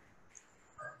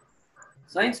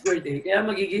sine squared A. Kaya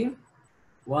magiging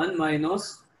 1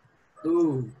 minus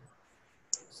 2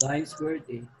 sine squared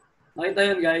A. Nakita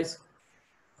yun, guys?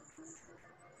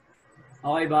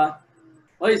 Okay ba?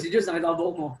 Oy, si Diyos, nakita ko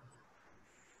buhok mo.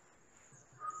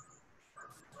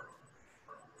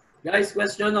 Guys,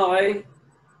 question, okay?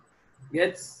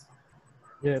 Gets?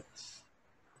 Gets.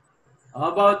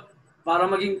 How about, para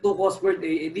maging 2 cos squared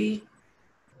A, edi,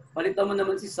 palitan mo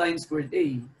naman si sine squared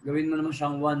A. Gawin mo naman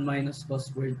siyang 1 minus cos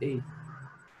squared A.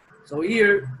 So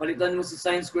here, palitan mo si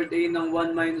sine squared A ng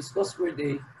 1 minus cos squared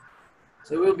A.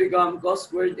 So it will become cos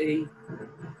squared A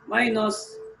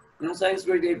minus yung sine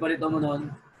squared A, palitan mo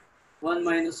nun, 1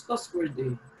 minus cos squared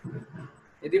A.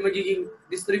 E di magiging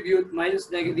distribute, minus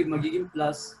negative, magiging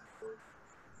plus,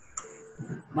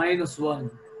 minus 1.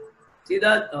 See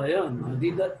that? Oh, yun.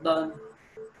 Did that done.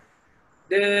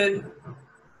 Then,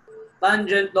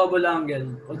 tangent double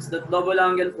angle. What's that double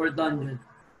angle for tangent?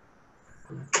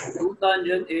 2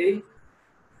 tangent A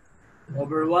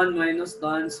over 1 minus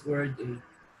tan squared A.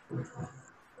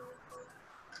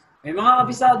 May mga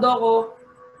kabisado ako,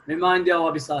 may mga hindi ako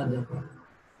kabisado.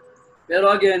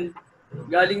 Pero again,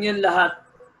 galing yan lahat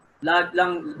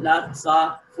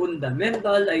sa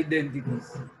fundamental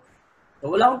identities.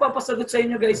 So wala akong papasagot sa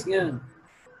inyo guys ngayon.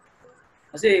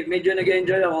 Kasi medyo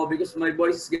nag-enjoy ako because my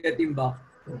voice is getting back.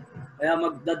 Kaya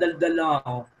magdadaldal lang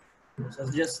ako. So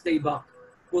just stay back,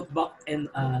 put back and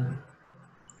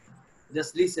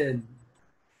just listen.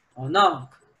 Now,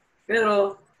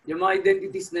 pero yung mga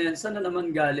identities na yan, saan na naman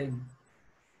galing?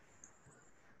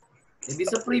 Hindi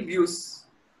sa previous,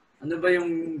 ano ba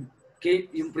yung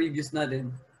previous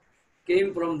natin? Came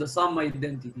from the sum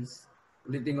identities.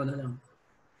 Ulitin ko na lang.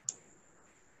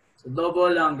 So,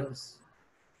 double angles.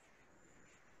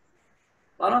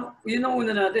 Parang, yun ang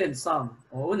una natin, sum.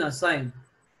 O una, sine.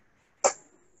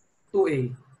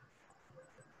 2a.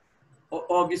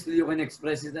 Obviously, you can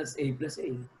express it as a plus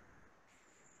a.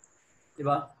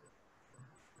 Diba?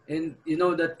 And you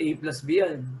know that a plus b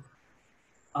yan.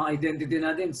 Ang identity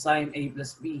natin, sine a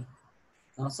plus b.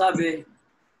 Ang sabi,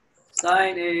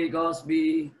 sine a cos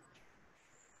b,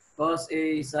 cos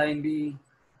a sine b.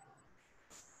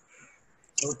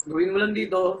 So, gawin mo lang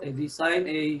dito, edi sine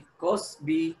a cos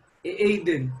b, a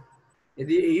din.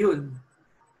 Edi a yun.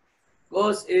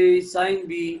 Cos a sine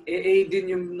b, a din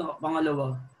yung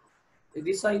pangalawa.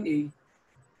 Edi sine a.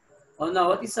 Oh, now,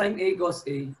 what is sine a cos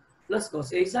a plus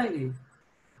cos a sine a?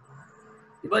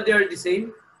 Diba they are the same?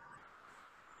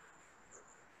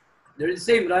 They're the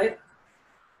same, right?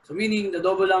 So meaning the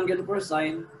double angle for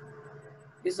sine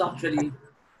is actually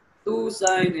 2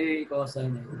 sine A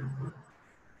cosine A.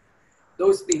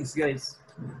 Those things, guys.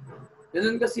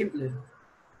 Ganun ka simple.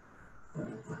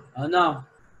 Now.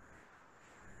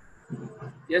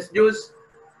 Yes, Juice?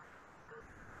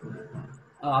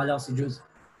 Akala ko si Juice.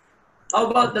 How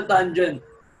about the tangent?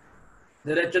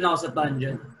 Diretso na ako sa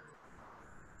tangent.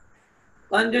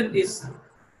 Tangent is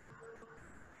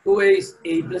 2a is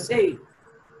a plus a.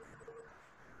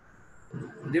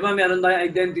 Di ba meron tayong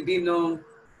identity nung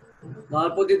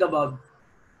I'll put it above.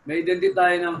 May identity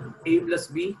tayo ng a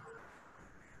plus b.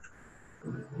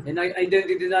 And ang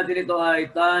identity natin ito ay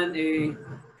tan a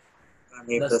Tan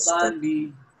A plus tan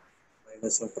b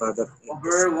minus yung product.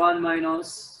 over 1 minus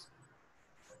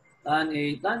tan a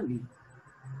tan b.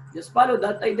 Just follow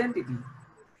that identity.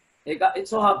 It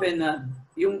so happen na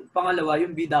yung pangalawa,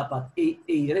 yung b dapat a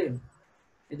rin.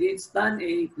 And it's tan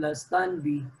a plus tan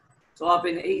b. So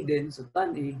happen na a din, so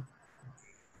tan a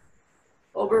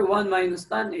over 1 minus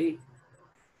tan a.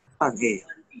 Tan A.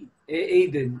 A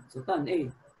din, so tan a.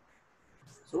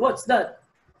 So what's that?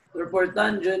 Therefore,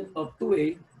 tangent of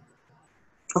 2a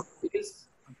is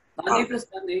tan a plus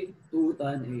tan a, 2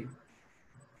 tan a.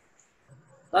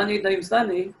 Tan a times tan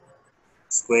a,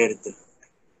 Squared.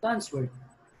 tan squared.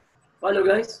 Follow,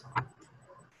 guys?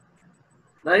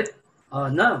 Right?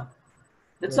 Now,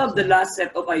 let's have the last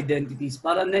set of identities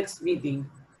para next meeting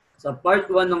sa part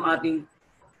 1 ng ating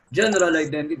general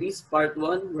identities. Part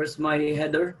 1, where's my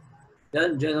header?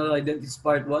 Yan, general identities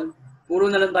part 1. Puro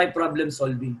na lang tayo problem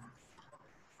solving.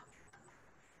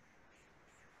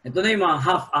 Ito na yung mga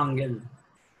half angle.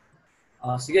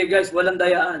 Sige guys, walang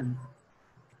dayaan.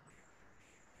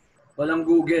 Walang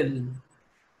Google.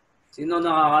 Sino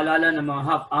nakakalala ng mga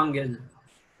half angle?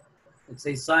 Let's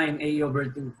say sine A over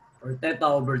 2 or theta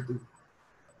over 2.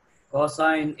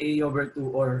 Cosine A over 2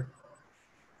 or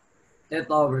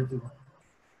theta over 2.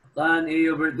 Tan A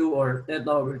over 2 or theta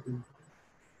over 2.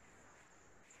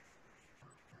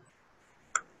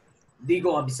 Di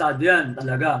ko kabisado yan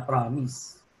talaga,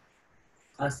 promise.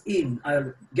 As in,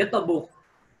 I'll get a book,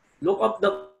 look up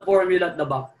the formula at the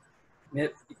back.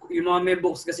 Yung mga may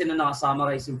books kasi na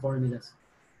nakasummarize yung formulas.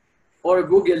 Or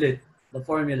Google it, the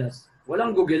formulas.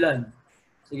 Walang Googlean.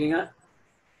 Sige nga.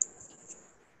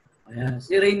 Ayan,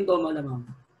 si Rain to malamang.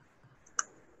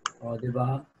 O, di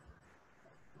ba?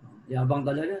 Yabang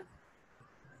talaga.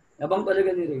 Yabang talaga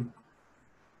ni Rain.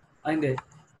 Hindi.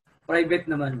 Private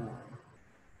naman.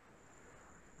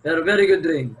 Pero very good,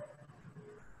 Rain.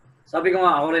 Sabi ko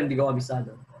nga, ako rin, hindi ko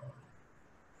kabisado.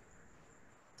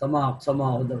 Sama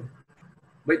ako daw.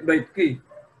 Bite-bite ko eh.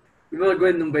 Di ba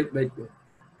gawin ng bite-bite ko?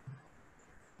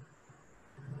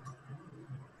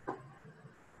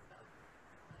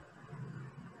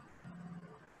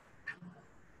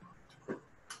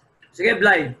 Sige,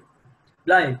 Bly.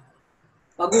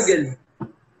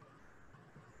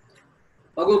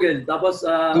 Pag-Google. Tapos,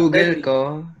 Google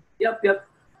ko. Yep.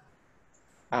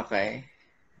 Okay.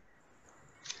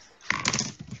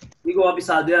 Hindi ko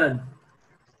kabisado yan.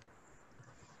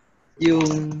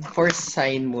 Yung first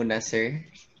sign muna, sir.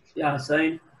 Yeah,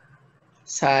 sine.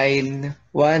 Sin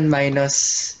 1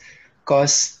 minus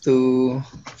cos 2.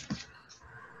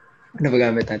 Ano ba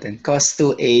gamit natin? Cos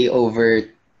 2a over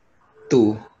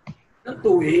 2. Ng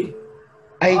 2A.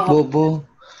 Ay, bobo.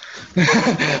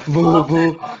 Bobo.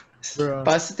 Bruh.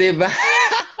 Positive ba?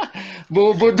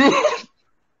 Bobo din.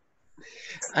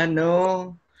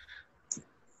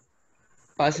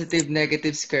 Positive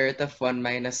negative square root of 1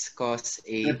 minus cos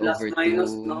a May plus over 2.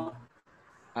 minus, no?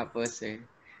 Tapos, sir.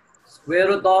 Square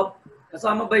root of.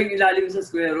 Kasama ba yung ilalim sa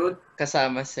square root?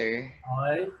 Kasama, sir.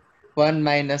 Okay. 1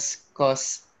 minus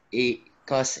cos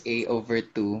a over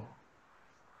 2.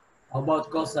 How about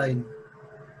cosine?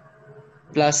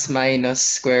 Plus minus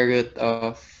square root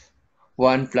of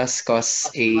 1 plus cos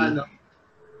a Ano?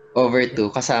 over 2.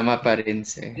 Kasama pa rin,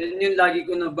 sir. Yan yung lagi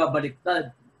ko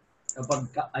nagbabaliktad kapag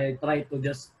I try to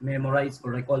just memorize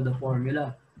or recall the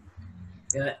formula.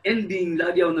 Kaya ending,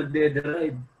 lagi ako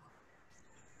nagde-derive.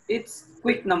 It's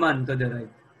quick naman to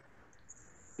derive.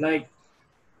 Like,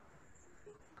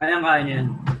 kaya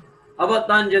niyan. How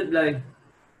about tangent, like?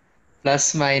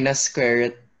 Plus minus square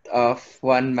root of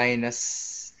 1 minus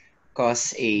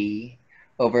cos a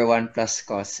over 1 plus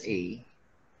cos a.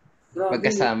 Grabe,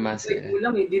 Magkasama dinivide sila. mo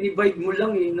lang eh. Dinivide mo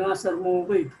lang eh. Nakasar mo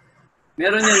ko eh.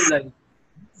 Meron yan, like.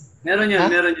 Meron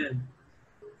yan.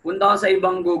 Punta ka sa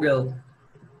ibang Google.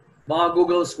 Baka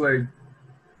Google squared.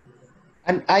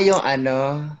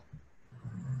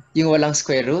 Yung walang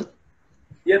square root?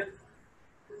 Yep.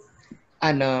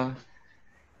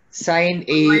 Sin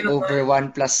a over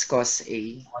 1 plus cos a.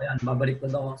 Ayan, babalik ko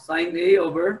ako. Sin A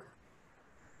over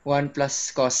 1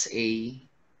 plus cos A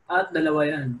At dalawa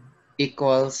yan.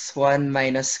 equals 1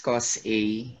 minus cos A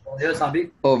O, yun,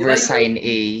 sabi. over Diba sin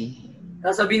A.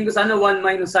 sasabihin ko sana 1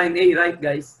 minus sin A, right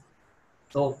guys?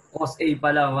 So, cos A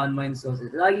pala, 1 minus cos A.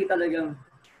 Lagi talagang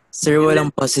Sir, walang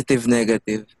positive,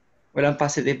 negative. Walang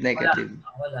positive, negative.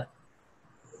 wala.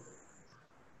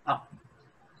 Ah,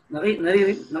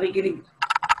 nakikinig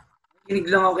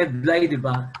lang ako kay Bly, di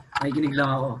ba? Nakikinig lang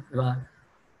ako, di ba?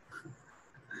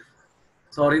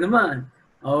 Sorry naman.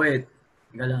 Oh, wait.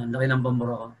 Teka lang, laki ng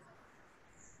pambura ko.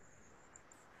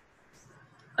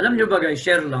 Alam nyo ba guys,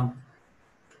 share lang.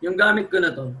 Yung gamit ko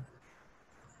na to,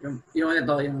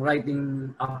 yung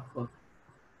writing app ko.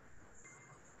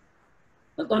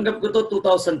 Natanggap ko to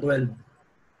 2012.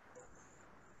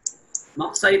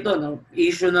 Maksa ito, no?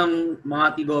 Issue ng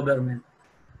Makati government.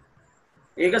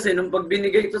 Kasi nung pag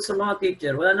binigay ito sa mga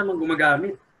teacher, wala namang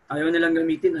gumagamit. Ayaw nilang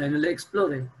gamitin, ayaw nilang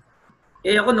explore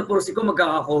ako napursi ko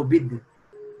magkaka-COVID.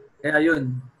 Kaya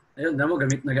yun, mo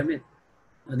gamit na gamit.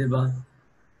 Di ba?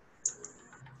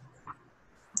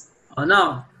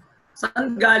 Now,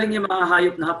 saan galing yung mga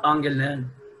hayop na half angle na yan?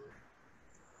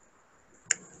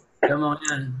 Kaya mga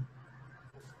yan.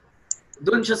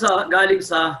 Doon siya galing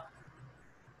sa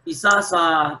isa sa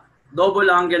double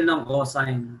angle ng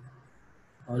cosine.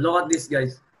 Look at this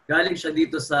guys. Galing siya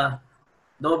dito sa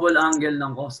double angle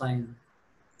ng cosine.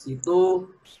 Si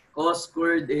 2 cos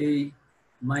squared A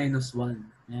minus 1.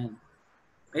 Ayan.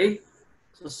 Okay?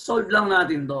 So solve lang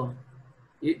natin to.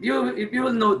 If you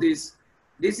will notice,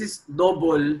 this is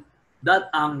double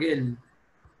that angle.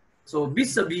 So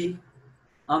vis-a-vis,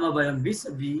 ama ba yan?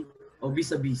 Vis-a-vis o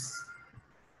vis-a-vis?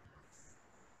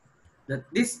 That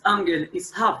this angle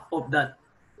is half of that.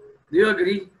 Do you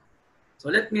agree? So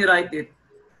let me write it.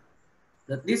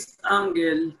 That this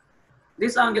angle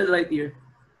right here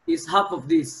is half of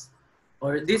this.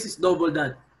 Or this is double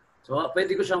that. So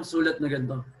pwede ko siyang sulat na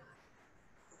ganito.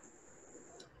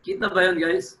 Kita ba yun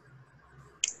guys?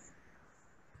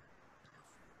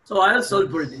 So I'll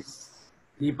solve for this.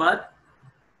 Lipat.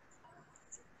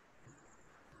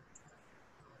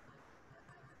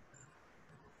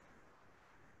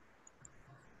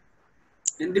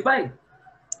 And divide.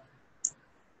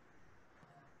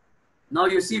 Now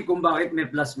you see kung bakit may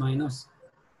plus minus.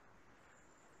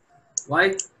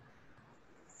 Why?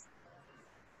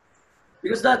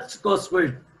 Because that's cos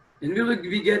squared. And we will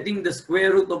be getting the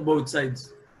square root of both sides.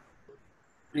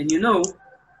 And you know,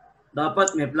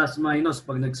 dapat may plus minus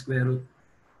pag nag-square root.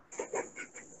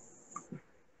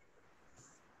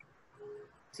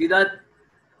 See that?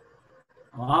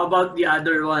 How about the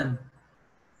other one?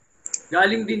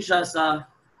 Galing din siya sa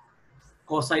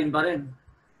cosine pa rin.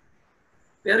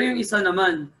 Pero yung isa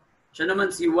naman, siya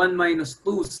naman si 1 minus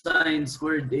 2 sine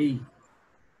squared A.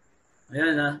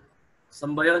 Ayan ha.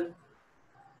 Saan ba yun?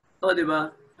 Ito, di ba?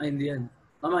 Ay, hindi yan.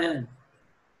 Tama yan.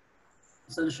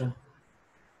 Saan siya?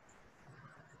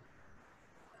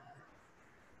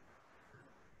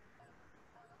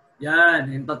 Yan,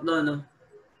 yung tatlo, no?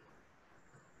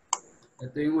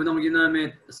 Ito yung unang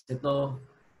ginamit. Ito.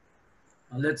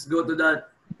 Let's go to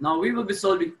that. Now, we will be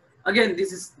solving. Again,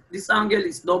 this angle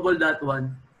is double that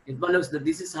one. It follows that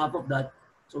this is half of that.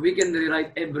 So, we can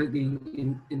rewrite everything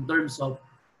in terms of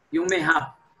yung may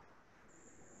half.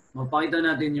 Mapakita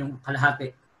natin yung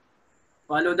kalahati.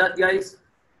 Follow that, guys.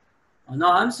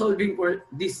 Now, I'm solving for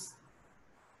this.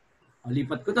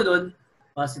 Lipat ko to doon.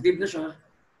 Positive na siya.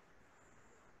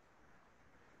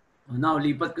 Now,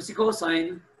 lipat ko si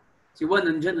cosine. Si 1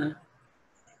 nandyan ha.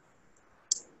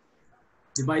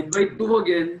 Divide by 2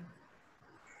 again.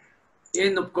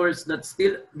 And of course, that's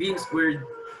still being squared.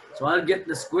 So, I'll get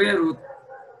the square root.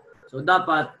 So,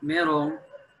 dapat merong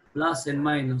plus and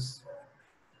minus.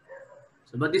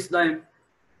 So, but this time,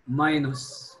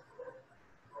 minus.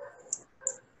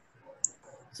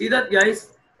 See that,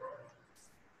 guys?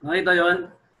 Nakita yun?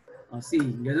 See,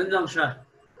 ganun lang siya.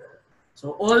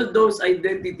 So, all those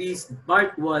identities,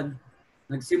 part 1,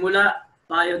 nagsimula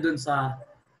tayo dun sa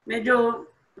medyo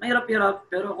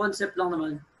mahirap-hirap, pero concept lang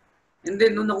naman. And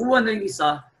then, nung nakuha na yung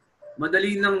isa,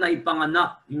 madali nang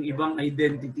naipanganak yung ibang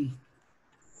identity.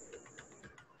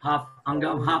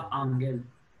 Hanggang half angle.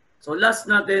 So, last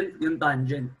natin, yung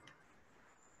tangent.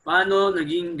 Paano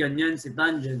naging ganyan si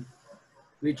tangent?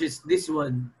 Which is this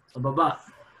one, sa baba.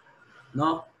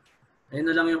 No? Ayun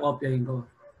na lang yung kopyahin ko.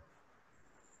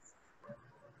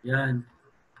 Yan.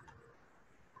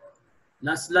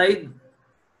 Last slide.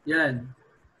 Yan.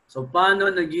 So, paano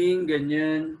naging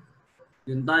ganyan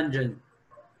yung tangent?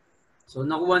 So,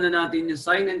 nakuha na natin yung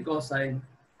sine and cosine.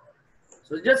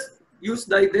 So, just use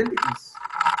the identities.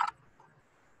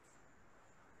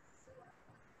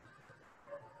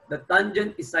 the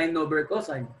tangent is sine over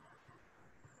cosine.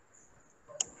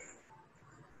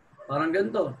 Parang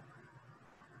ganito.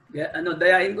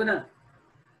 Dayain ko na.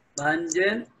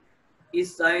 Tangent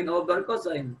is sine over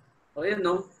cosine. O yan,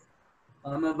 no?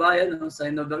 Tama ba yan, no?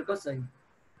 Sine over cosine.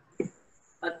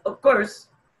 At of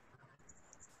course,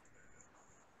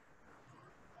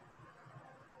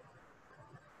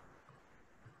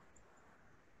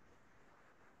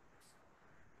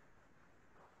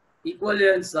 equal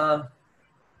yan sa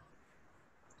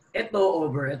ito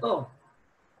over ito.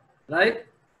 Right?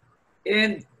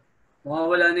 And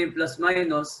mawawala na yung plus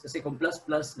minus kasi kung plus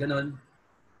plus, ganun.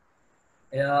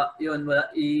 Kaya yun,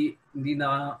 hindi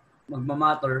na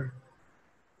magmamatter.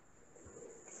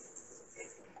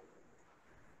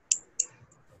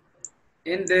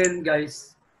 And then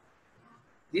guys,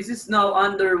 this is now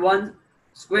under one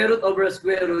square root over a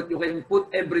square root. You can put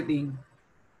everything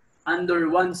under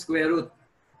one square root.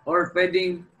 Or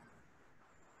pwedeng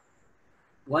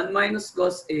 1 minus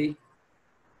cos A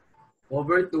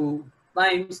over 2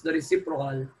 times the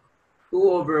reciprocal 2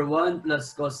 over 1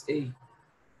 plus cos A.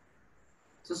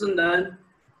 Susundan,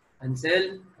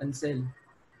 cancel, cancel.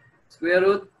 Square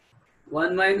root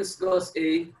 1 minus cos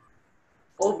A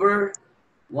over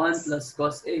 1 plus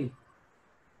cos A.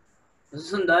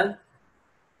 Susundan,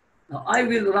 now I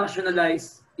will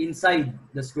rationalize inside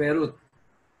the square root.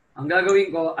 Ang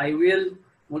gagawin ko, I will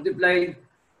multiply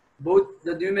both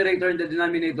the numerator and the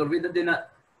denominator with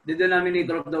the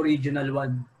denominator of the original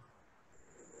one.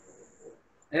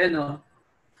 Ayan o.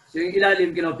 So yung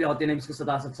ilalim, kinopya ko, tinimes ko sa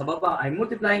taas at sa baba. I'm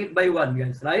multiplying it by 1,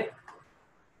 guys, right?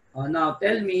 Now,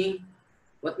 tell me,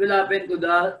 what will happen to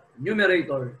the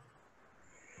numerator?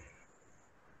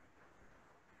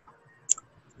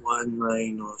 1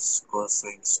 minus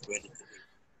cosine squared.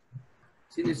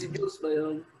 Sino si Jules ba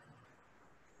yun?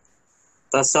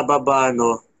 Tapos sa baba,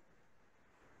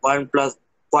 1 plus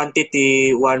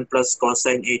quantity 1 plus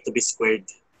cosine A to be squared.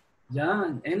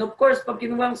 Yan. And of course, pag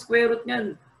kinuha ang square root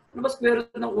niyan, ano ba square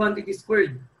root ng quantity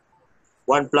squared?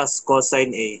 1 plus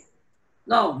cosine A.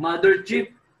 Now, mother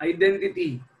chip,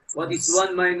 identity. What is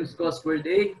 1 minus cos squared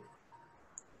A?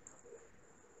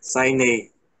 Sine A.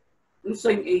 Ano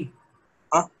sine A?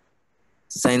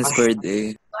 Sine squared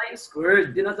A. Sine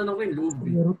squared. Tinatanong ko yung loob.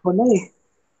 Meron pala eh.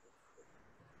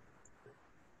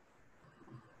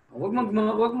 Wag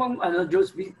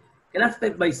Diyos, kailangan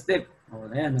step by step.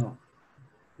 Ayan,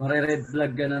 Mare-red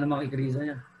flag ka na makikrisa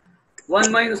niya.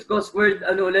 1 minus cos squared,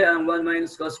 ano ulit ang 1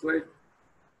 minus cos squared?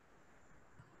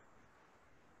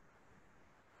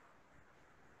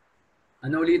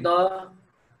 Ano ulit ito?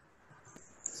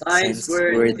 Sine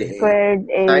squared A. Squared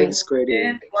A. Sine squared A.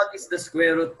 And what is the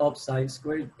square root of sine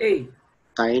squared A?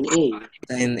 Sine A.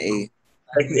 Sine A.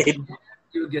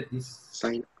 You get this.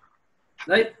 Sine.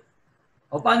 Right?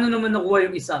 O paano naman nakuha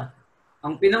yung isa?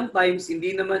 Ang pinang times,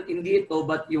 hindi ito,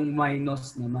 but yung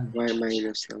minus naman. Y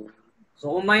minus naman.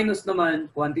 So kung minus naman,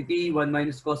 quantity, 1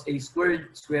 minus cos A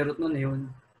squared, square root nun na yun.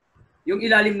 Yung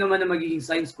ilalim naman na magiging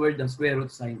sine squared, ang square root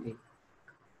sine A.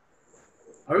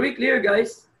 Are we clear,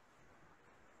 guys?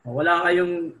 Wala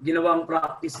kayong ginawang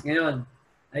practice ngayon.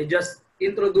 I just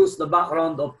introduced the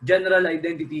background of general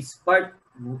identities part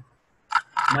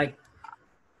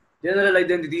General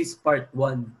identities part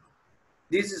 1.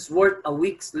 This is worth a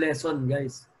week's lesson,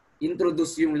 guys.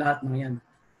 Introduce yung lahat ng yan.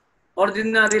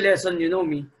 Ordinary lesson, you know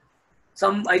me.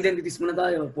 Some identities muna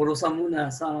tayo. Puro sum muna.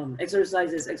 Sum.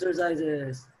 Exercises.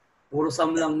 Puro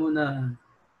sum lang muna.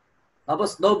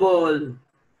 Tapos double.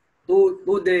 2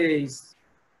 days.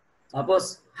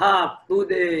 Tapos half. 2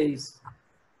 days.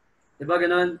 Diba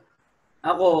ganun?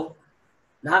 Ako,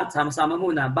 lahat sama-sama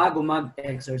muna bago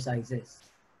mag-exercises.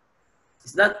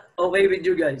 Is that okay with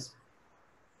you guys?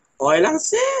 Okay lang,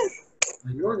 sir.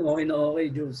 Ayun, okay na okay,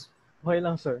 Jules. Okay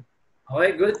lang, sir.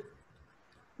 Okay, good.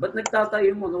 Ba't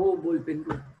nagtatayo mo? Ballpen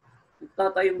ko.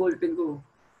 Nagtatayo yung ballpen ko.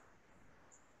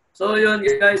 So yun,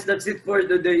 guys, that's it for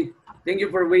the day. Thank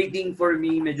you for waiting for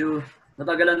me. Medyo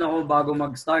natagalan ako bago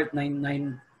mag-start.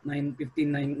 9:15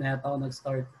 na yata ako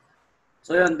nag-start.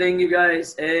 So yun, thank you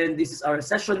guys. And this is our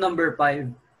session number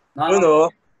 5.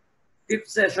 Fifth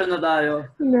session na tayo.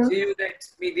 No. See you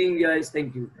next meeting, guys.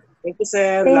 Thank you. Thank you,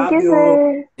 sir. Thank Love you, you. sir.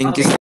 Thank you.